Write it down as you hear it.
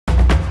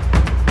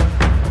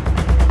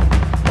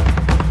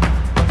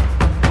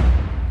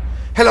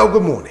Hello,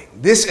 good morning.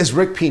 This is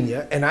Rick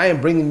Pina, and I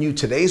am bringing you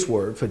today's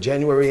word for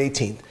January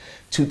 18th,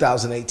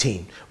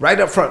 2018. Right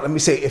up front, let me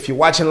say, if you're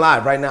watching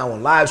live right now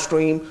on live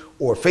stream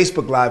or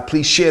Facebook Live,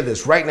 please share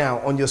this right now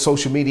on your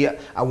social media.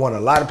 I want a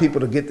lot of people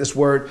to get this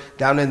word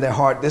down in their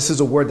heart. This is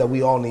a word that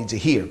we all need to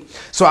hear.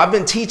 So I've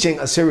been teaching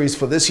a series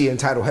for this year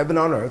entitled Heaven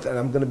on Earth, and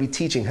I'm going to be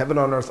teaching Heaven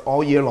on Earth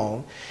all year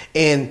long.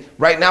 And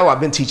right now I've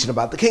been teaching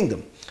about the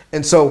kingdom.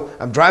 And so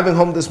I'm driving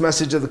home this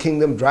message of the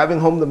kingdom, driving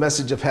home the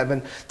message of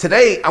heaven.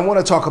 Today, I want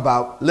to talk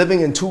about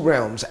living in two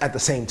realms at the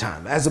same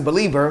time. As a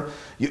believer,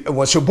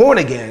 once you're born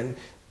again,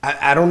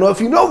 I don't know if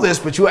you know this,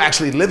 but you're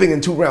actually living in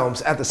two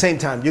realms at the same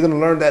time. You're going to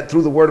learn that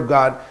through the word of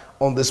God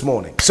on this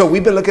morning. So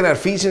we've been looking at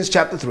Ephesians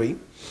chapter 3,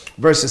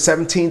 verses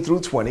 17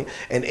 through 20.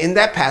 And in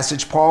that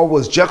passage, Paul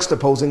was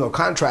juxtaposing or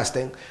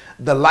contrasting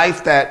the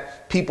life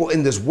that people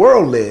in this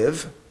world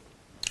live,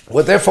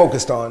 what they're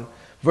focused on,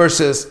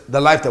 versus the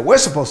life that we're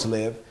supposed to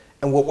live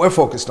and what we're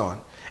focused on.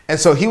 And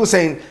so he was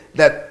saying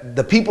that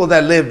the people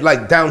that live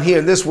like down here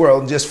in this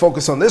world and just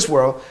focus on this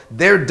world,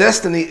 their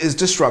destiny is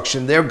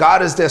destruction, their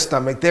God is their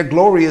stomach, their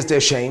glory is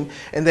their shame,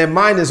 and their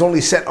mind is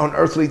only set on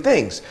earthly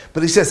things.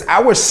 But he says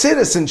our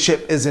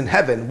citizenship is in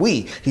heaven.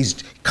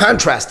 He's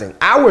contrasting,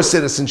 our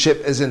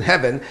citizenship is in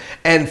heaven,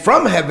 and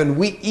from heaven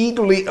we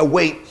eagerly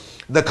await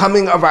the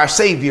coming of our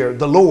Savior,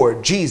 the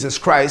Lord Jesus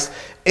Christ.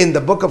 In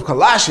the book of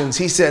Colossians,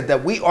 he said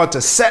that we ought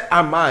to set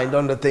our mind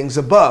on the things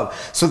above.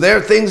 So there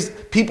are things,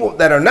 people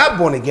that are not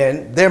born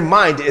again, their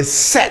mind is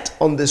set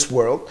on this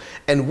world.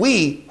 And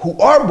we who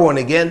are born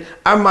again,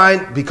 our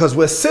mind, because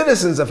we're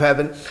citizens of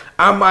heaven,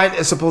 our mind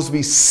is supposed to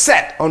be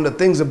set on the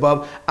things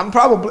above. I'm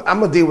going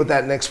to deal with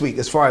that next week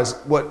as far as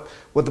what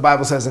the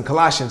Bible says in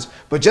Colossians.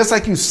 But just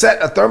like you set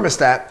a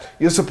thermostat,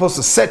 you're supposed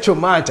to set your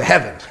mind to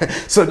heaven.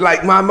 So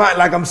like my mind,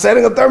 like I'm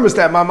setting a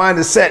thermostat, my mind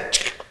is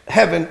set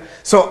heaven.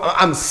 So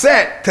I'm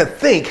set to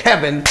think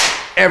heaven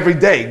every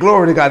day.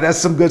 Glory to God. That's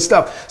some good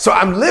stuff. So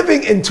I'm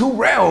living in two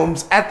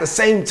realms at the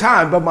same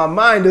time, but my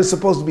mind is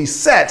supposed to be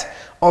set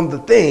on the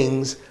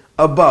things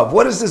above.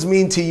 What does this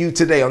mean to you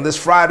today on this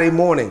Friday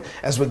morning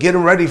as we're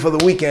getting ready for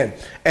the weekend?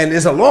 And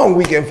it's a long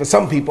weekend for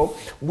some people.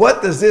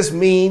 What does this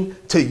mean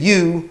to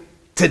you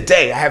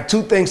today? I have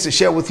two things to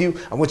share with you.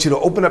 I want you to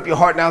open up your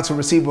heart now to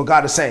receive what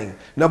God is saying.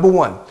 Number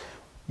one,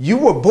 you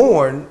were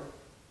born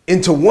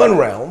into one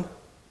realm,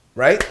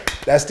 right?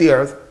 That's the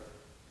earth.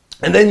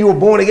 And then you were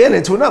born again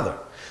into another.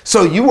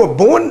 So you were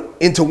born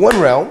into one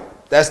realm,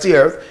 that's the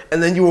earth,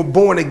 and then you were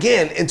born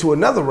again into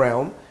another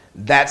realm,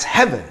 that's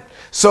heaven.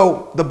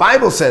 So the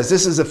Bible says,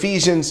 this is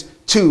Ephesians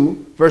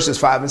 2, verses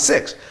 5 and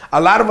 6.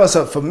 A lot of us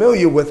are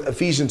familiar with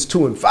Ephesians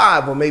 2 and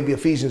 5, or maybe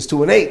Ephesians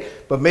 2 and 8,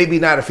 but maybe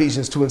not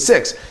Ephesians 2 and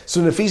 6.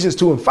 So in Ephesians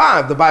 2 and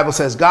 5, the Bible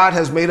says, God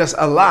has made us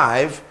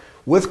alive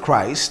with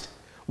Christ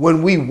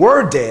when we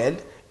were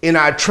dead in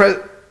our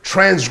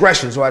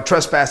transgressions or our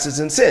trespasses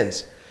and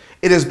sins.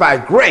 It is by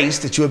grace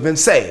that you have been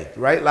saved,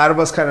 right? A lot of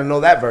us kind of know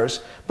that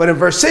verse. But in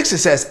verse 6 it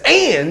says,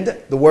 and,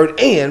 the word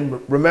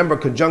and, remember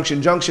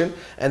conjunction, junction,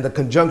 and the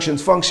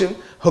conjunctions function,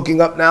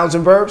 hooking up nouns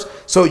and verbs.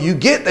 So you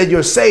get that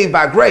you're saved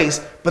by grace,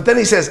 but then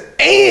he says,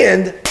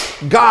 and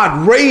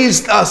God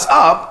raised us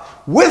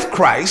up with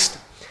Christ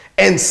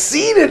and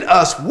seated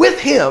us with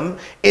him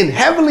in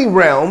heavenly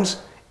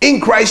realms in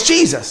Christ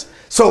Jesus.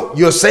 So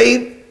you're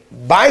saved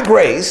by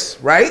grace,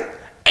 right?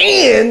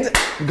 And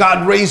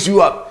God raised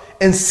you up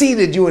and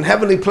seated you in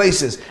heavenly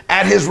places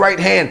at his right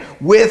hand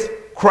with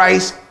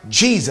Christ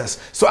Jesus.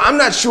 So I'm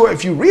not sure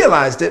if you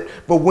realized it,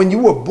 but when you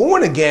were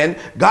born again,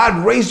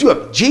 God raised you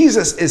up.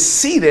 Jesus is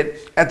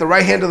seated at the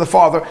right hand of the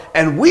Father,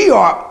 and we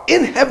are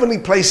in heavenly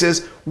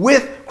places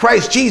with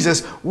Christ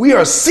Jesus. We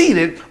are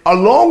seated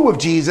along with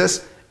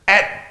Jesus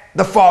at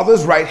the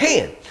Father's right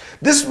hand.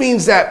 This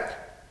means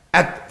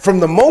that from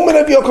the moment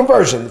of your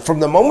conversion, from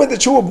the moment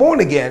that you were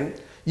born again,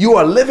 you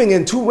are living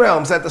in two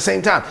realms at the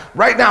same time.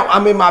 Right now,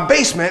 I'm in my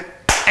basement,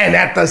 and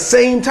at the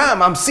same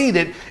time, I'm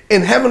seated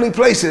in heavenly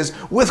places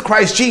with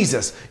Christ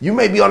Jesus. You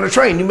may be on a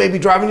train, you may be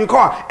driving your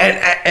car,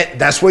 and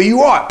that's where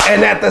you are.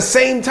 And at the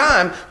same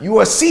time, you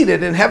are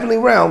seated in heavenly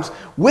realms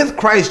with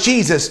Christ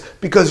Jesus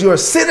because you're a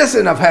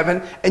citizen of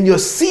heaven and you're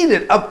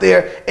seated up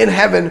there in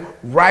heaven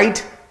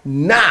right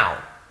now.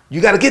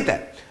 You got to get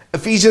that.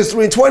 Ephesians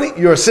 3 and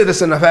 20, you're a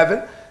citizen of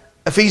heaven.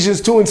 Ephesians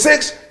 2 and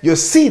 6, you're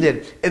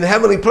seated in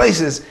heavenly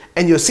places,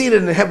 and you're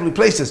seated in heavenly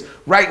places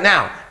right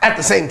now at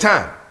the same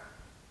time.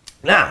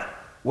 Now,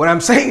 what I'm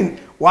saying,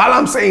 while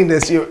I'm saying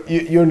this,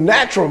 your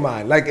natural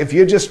mind, like if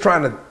you're just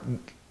trying to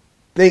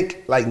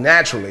think like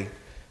naturally,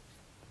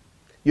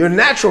 your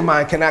natural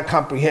mind cannot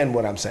comprehend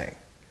what I'm saying.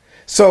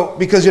 So,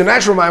 because your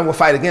natural mind will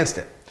fight against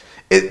it.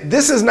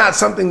 This is not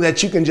something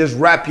that you can just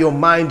wrap your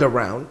mind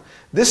around.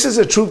 This is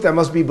a truth that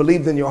must be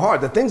believed in your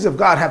heart. The things of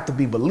God have to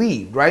be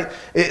believed, right?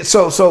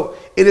 So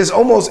it is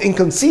almost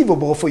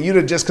inconceivable for you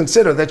to just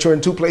consider that you're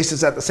in two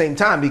places at the same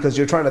time because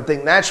you're trying to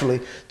think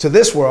naturally to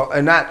this world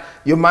and not,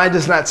 your mind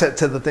is not set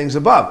to the things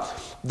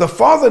above. the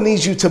Father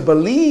needs you to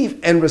believe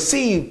and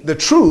receive the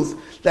truth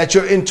that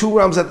you're in two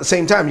realms at the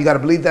same time. You got to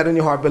believe that in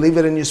your heart, believe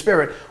it in your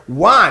spirit.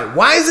 Why?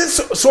 Why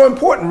is it so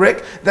important,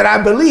 Rick, that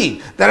I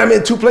believe that I'm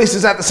in two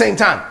places at the same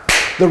time?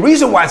 The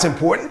reason why it's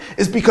important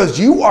is because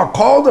you are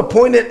called,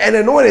 appointed, and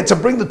anointed to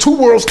bring the two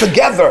worlds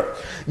together.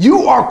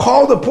 You are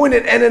called,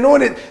 appointed, and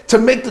anointed to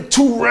make the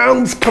two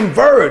realms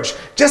converge.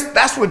 Just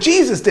that's what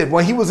Jesus did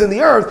when he was in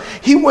the earth.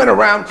 He went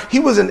around, he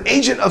was an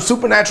agent of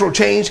supernatural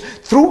change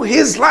through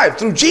his life,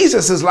 through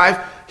Jesus's life.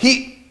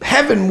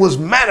 Heaven was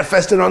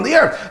manifested on the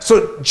earth.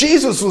 So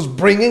Jesus was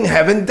bringing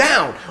heaven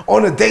down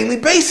on a daily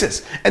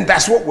basis. And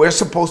that's what we're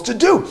supposed to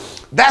do.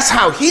 That's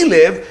how he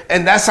lived,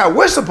 and that's how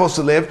we're supposed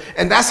to live,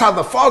 and that's how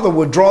the Father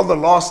would draw the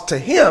lost to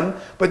him.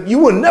 But you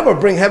will never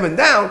bring heaven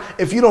down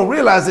if you don't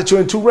realize that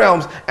you're in two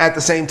realms at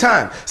the same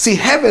time. See,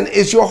 heaven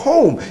is your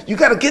home. You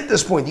got to get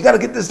this point. You got to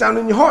get this down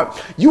in your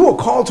heart. You are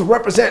called to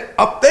represent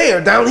up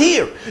there, down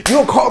here. You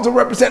are called to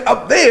represent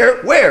up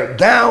there, where?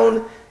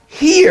 Down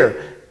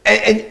here.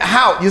 And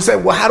how? You say,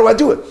 well, how do I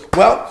do it?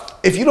 Well,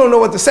 if you don't know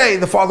what to say,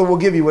 the Father will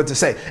give you what to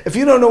say. If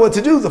you don't know what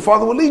to do, the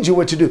Father will lead you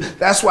what to do.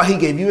 That's why he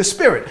gave you a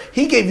spirit.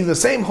 He gave you the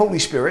same Holy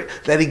Spirit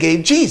that he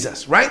gave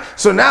Jesus, right?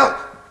 So now,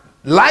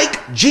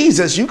 like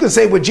Jesus, you can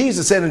say what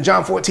Jesus said in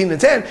John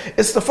 14:10,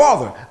 it's the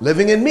Father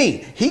living in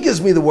me. He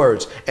gives me the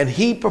words and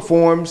he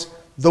performs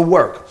the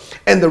work.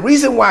 And the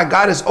reason why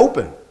God is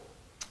open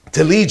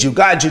to lead you,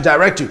 guide you,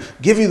 direct you,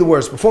 give you the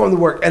words, perform the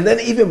work, and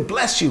then even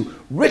bless you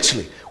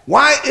richly.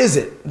 Why is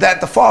it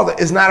that the Father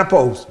is not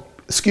opposed,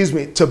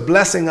 to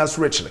blessing us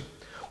richly?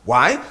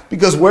 Why?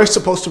 Because we're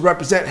supposed to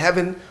represent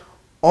heaven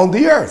on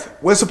the earth.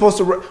 We're supposed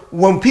to,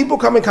 when people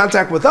come in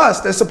contact with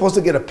us, they're supposed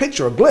to get a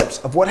picture, a glimpse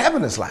of what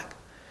heaven is like.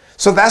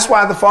 So that's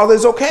why the Father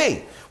is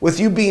okay with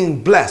you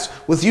being blessed,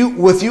 with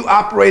you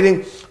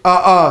operating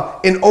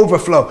in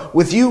overflow,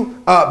 with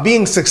you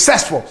being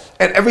successful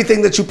at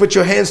everything that you put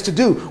your hands to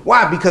do.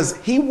 Why? Because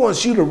he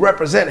wants you to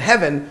represent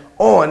heaven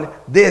on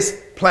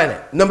this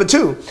planet. Number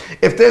two,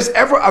 if there's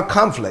ever a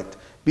conflict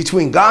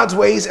between God's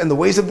ways and the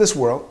ways of this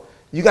world,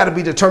 you got to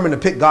be determined to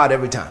pick God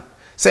every time.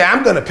 Say,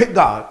 I'm going to pick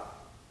God,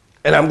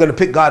 and I'm going to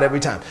pick God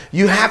every time.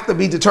 You have to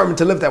be determined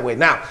to live that way.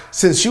 Now,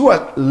 since you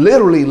are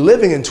literally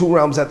living in two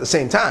realms at the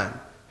same time,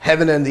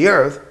 heaven and the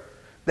earth,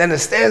 then it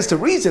stands to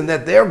reason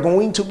that there are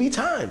going to be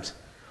times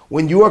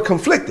when you are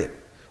conflicted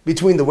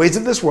between the ways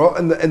of this world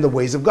and the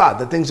ways of God,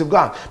 the things of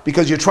God,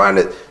 because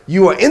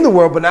you are in the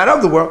world, but not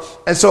of the world.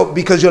 And so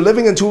because you're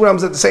living in two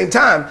realms at the same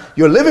time,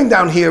 you're living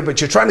down here,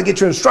 but you're trying to get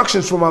your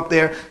instructions from up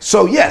there.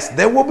 So yes,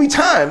 there will be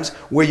times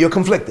where you're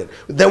conflicted.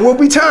 There will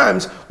be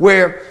times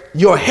where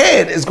your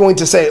head is going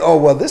to say, oh,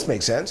 well, this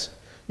makes sense.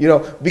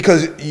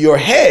 Because your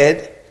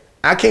head,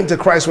 I came to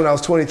Christ when I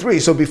was 23.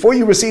 So before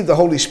you receive the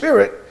Holy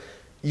Spirit,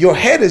 your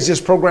head is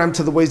just programmed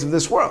to the ways of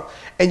this world.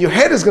 And your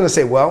head is going to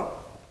say, well,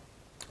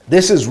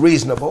 this is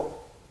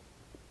reasonable.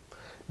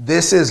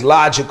 This is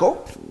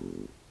logical.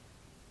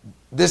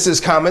 This is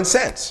common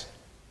sense.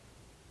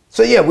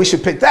 So yeah, we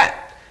should pick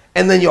that.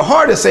 And then your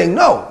heart is saying,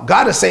 no,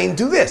 God is saying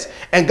do this.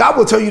 And God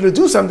will tell you to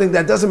do something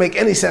that doesn't make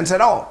any sense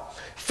at all.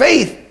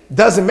 Faith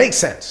doesn't make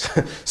sense.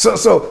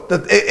 so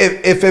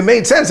if it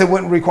made sense, it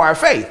wouldn't require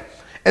faith.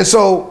 And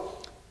so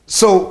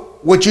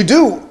what you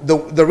do,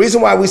 the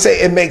reason why we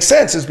say it makes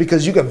sense is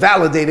because you can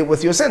validate it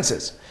with your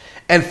senses.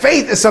 And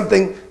faith is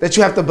something that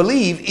you have to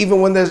believe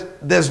even when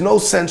there's no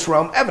sense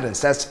realm evidence.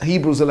 That's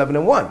Hebrews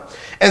 11:1.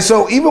 And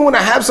so even when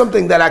I have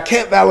something that I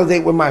can't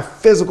validate with my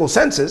physical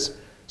senses,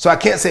 so I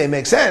can't say it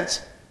makes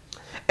sense,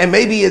 and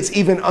maybe it's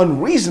even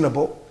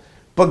unreasonable,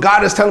 but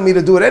God is telling me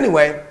to do it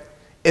anyway,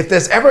 if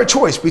there's ever a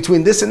choice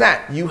between this and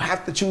that, you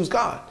have to choose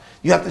God.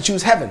 You have to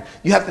choose heaven.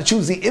 You have to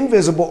choose the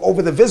invisible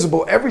over the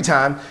visible every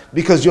time,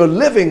 because you're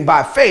living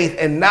by faith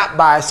and not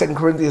by 2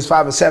 Corinthians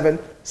 5:7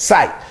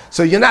 sight.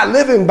 So you're not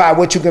living by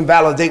what you can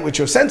validate with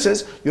your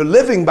senses. You're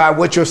living by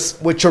what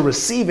you're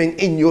receiving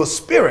in your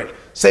spirit.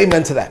 Say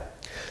amen to that.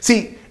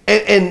 See,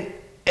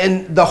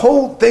 and the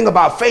whole thing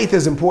about faith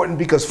is important,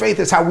 because faith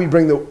is how we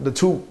bring the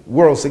two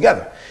worlds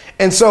together.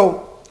 And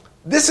so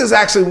this is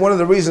actually one of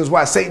the reasons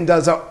why Satan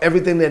does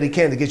everything that he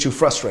can to get you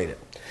frustrated.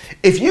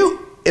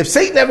 If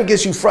Satan ever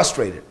gets you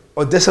frustrated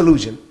or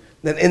disillusioned,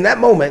 then in that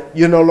moment,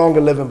 you're no longer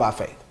living by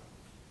faith.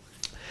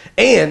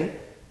 And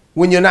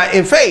when you're not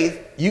in faith,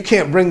 you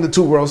can't bring the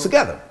two worlds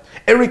together.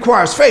 It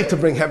requires faith to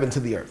bring heaven to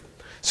the earth.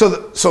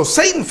 So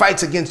Satan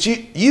fights against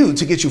you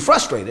to get you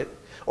frustrated,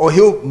 or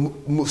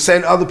he'll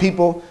send other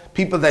people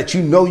that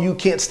you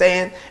can't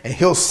stand, and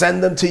he'll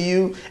send them to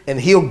you, and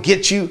he'll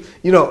get you,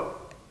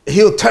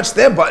 he'll touch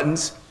their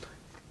buttons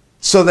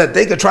so that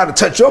they could try to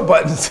touch your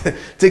buttons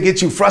to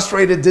get you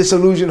frustrated,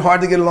 disillusioned,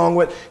 hard to get along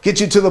with, get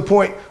you to the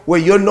point where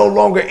you're no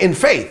longer in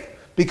faith.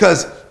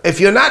 Because if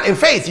you're not in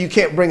faith, you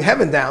can't bring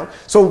heaven down.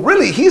 So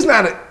really, he's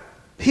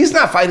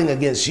not fighting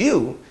against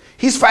you.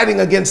 He's fighting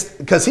against,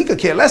 because he could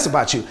care less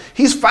about you.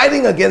 He's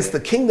fighting against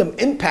the kingdom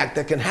impact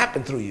that can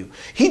happen through you.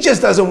 He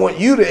just doesn't want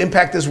you to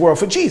impact this world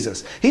for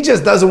Jesus. He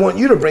just doesn't want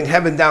you to bring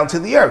heaven down to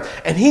the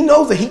earth. And he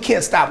knows that he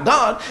can't stop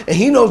God, and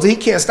he knows that he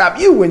can't stop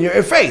you when you're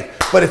in faith.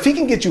 But if he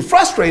can get you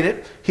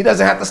frustrated, he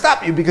doesn't have to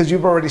stop you because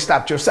you've already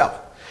stopped yourself.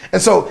 And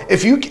so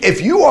if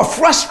you are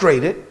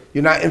frustrated,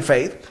 you're not in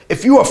faith.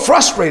 If you are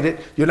frustrated,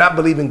 you're not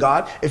believing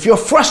God. If you're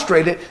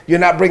frustrated, you're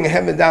not bringing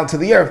heaven down to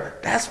the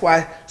earth. That's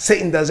why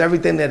Satan does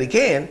everything that he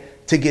can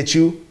to get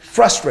you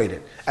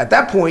frustrated. At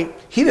that point,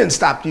 he didn't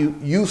stop you.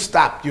 You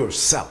stopped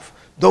yourself.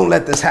 Don't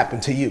let this happen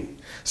to you.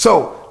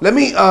 So let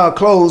me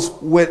close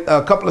with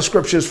a couple of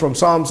scriptures from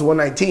Psalms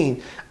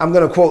 119. I'm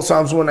going to quote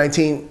Psalms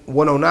 119,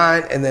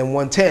 109, and then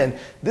 110.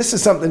 This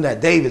is something that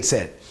David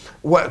said.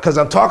 Because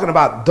I'm talking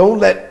about don't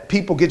let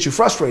people get you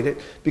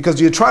frustrated,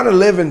 because you're trying to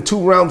live in two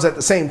realms at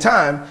the same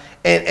time,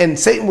 and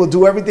Satan will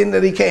do everything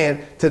that he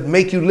can to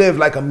make you live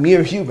like a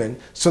mere human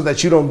so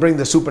that you don't bring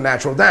the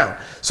supernatural down.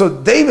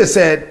 So David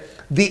said,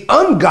 the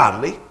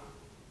ungodly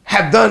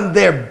have done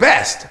their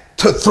best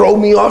to throw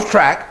me off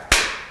track,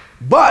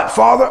 but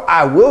Father,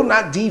 I will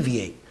not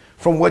deviate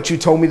from what you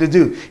told me to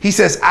do. He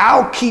says,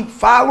 I'll keep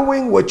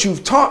following what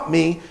you've taught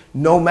me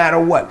no matter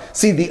what.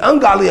 See, the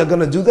ungodly are going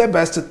to do their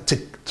best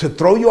to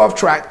throw you off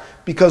track,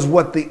 because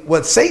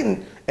what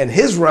Satan and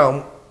his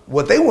realm,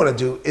 what they want to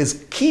do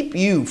is keep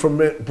you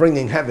from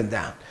bringing heaven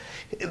down,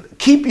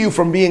 keep you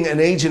from being an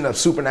agent of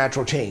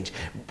supernatural change,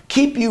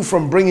 keep you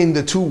from bringing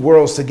the two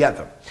worlds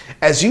together.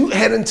 As you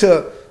head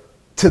into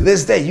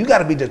this day, you got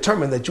to be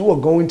determined that you are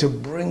going to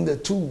bring the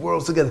two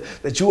worlds together,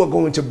 that you are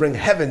going to bring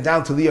heaven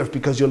down to the earth,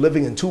 because you're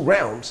living in two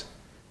realms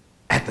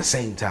at the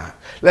same time.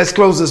 Let's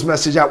close this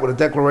message out with a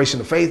declaration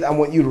of faith. I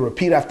want you to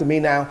repeat after me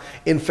now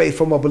in faith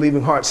from a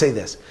believing heart. Say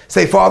this.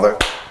 Say, Father,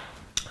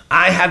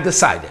 I have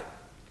decided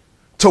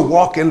to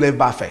walk and live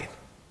by faith.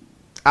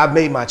 I've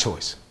made my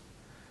choice.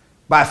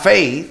 By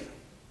faith,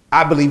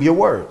 I believe your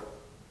word.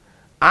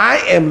 I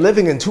am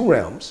living in two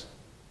realms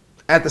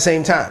at the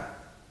same time.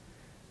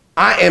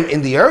 I am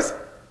in the earth,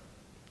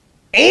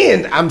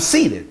 and I'm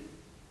seated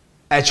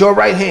at your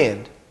right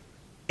hand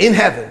in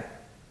heaven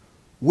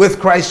with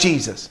Christ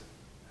Jesus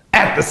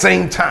at the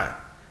same time.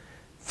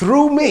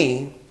 Through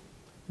me,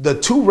 the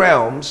two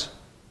realms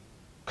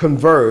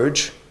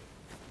converge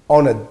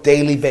on a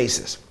daily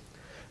basis.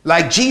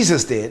 Like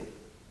Jesus did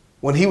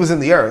when he was in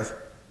the earth,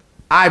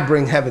 I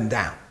bring heaven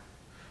down.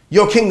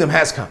 Your kingdom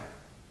has come.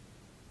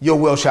 Your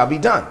will shall be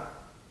done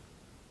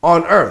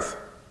on earth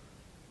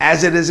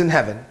as it is in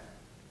heaven,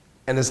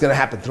 and it's going to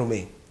happen through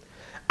me.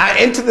 I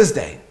enter this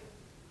day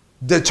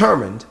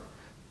determined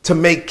to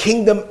make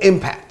kingdom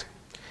impact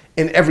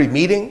in every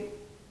meeting,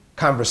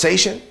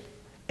 conversation,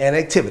 and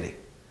activity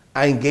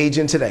I engage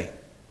in today,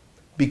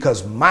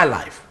 because my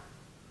life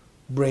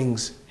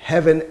brings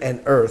heaven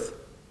and earth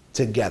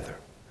together.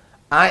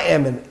 I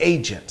am an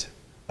agent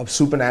of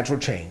supernatural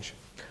change.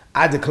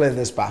 I declare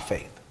this by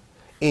faith.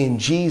 In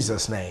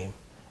Jesus' name,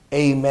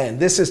 amen.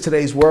 This is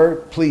today's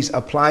word. Please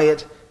apply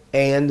it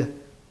and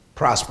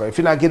prosper. If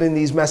you're not getting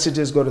these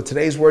messages, go to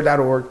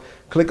todaysword.org,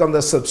 click on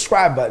the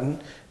subscribe button,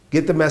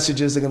 get the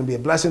messages. They're going to be a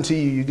blessing to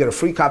you. You get a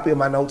free copy of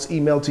my notes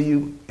emailed to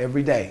you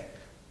every day.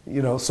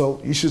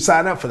 So you should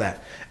sign up for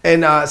that.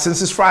 And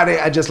since it's Friday,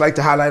 I just like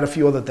to highlight a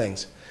few other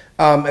things.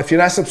 If you're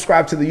not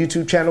subscribed to the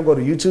YouTube channel, go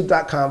to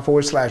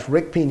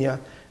youtube.com/Rick Pina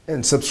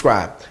and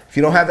subscribe. If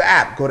you don't have the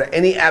app, go to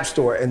any app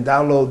store and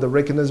download the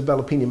Rick and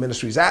Isabella Pina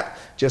Ministries app.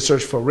 Just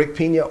search for Rick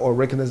Pina or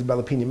Rick and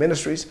Isabella Pina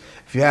Ministries.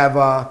 If you have,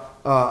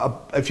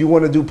 if you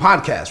want to do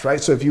podcasts,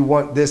 right? So if you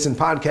want this in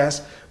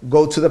podcast,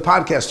 go to the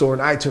podcast store in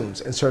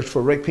iTunes and search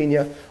for Rick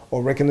Pina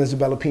or Rick and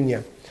Isabella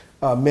Pina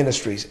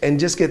Ministries, and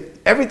just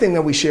get everything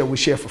that we share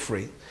for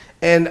free.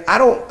 And I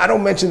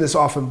don't mention this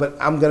often, but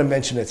I'm going to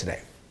mention it today.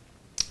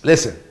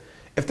 Listen,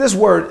 if this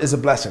word is a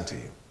blessing to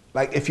you,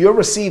 like if you're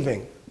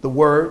receiving the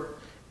word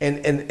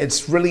and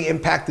it's really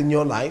impacting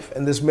your life,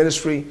 and this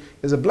ministry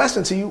is a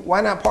blessing to you, why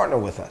not partner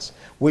with us?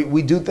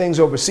 We do things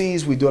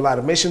overseas. We do a lot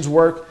of missions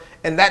work,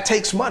 and that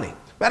takes money.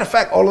 Matter of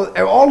fact, all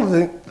of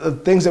the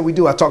things that we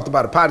do, I talked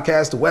about a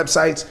podcast, the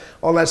websites,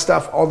 all that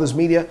stuff, all this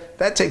media,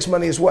 that takes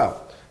money as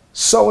well.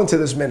 Sow into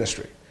this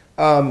ministry.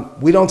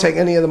 We don't take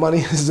any of the money,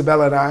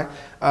 Isabella and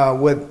I.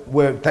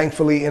 We're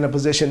thankfully in a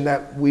position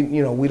that we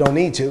don't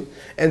need to.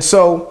 And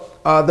so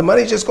the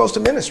money just goes to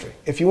ministry.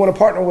 If you want to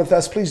partner with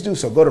us, please do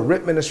so. Go to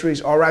RIP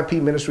Ministries,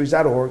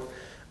 ripministries.org.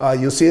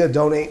 You'll see a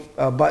donate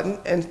button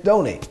and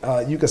donate.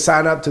 You can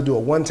sign up to do a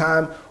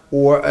one-time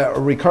or a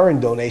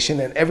recurring donation,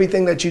 and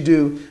everything that you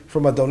do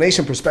from a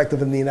donation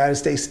perspective in the United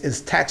States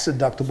is tax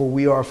deductible.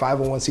 We are a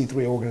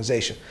 501c3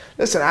 organization.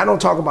 Listen, I don't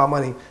talk about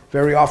money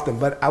very often,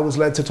 but I was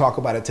led to talk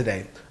about it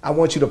today. I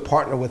want you to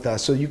partner with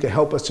us so you can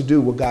help us to do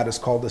what God has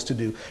called us to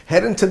do.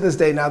 Head into this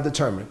day now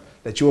determined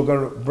that you are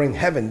going to bring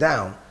heaven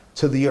down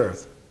to the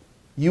earth.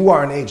 You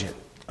are an agent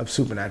of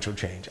supernatural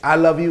change. I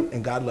love you,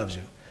 and God loves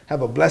you.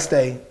 Have a blessed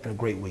day and a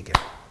great weekend.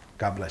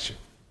 God bless you.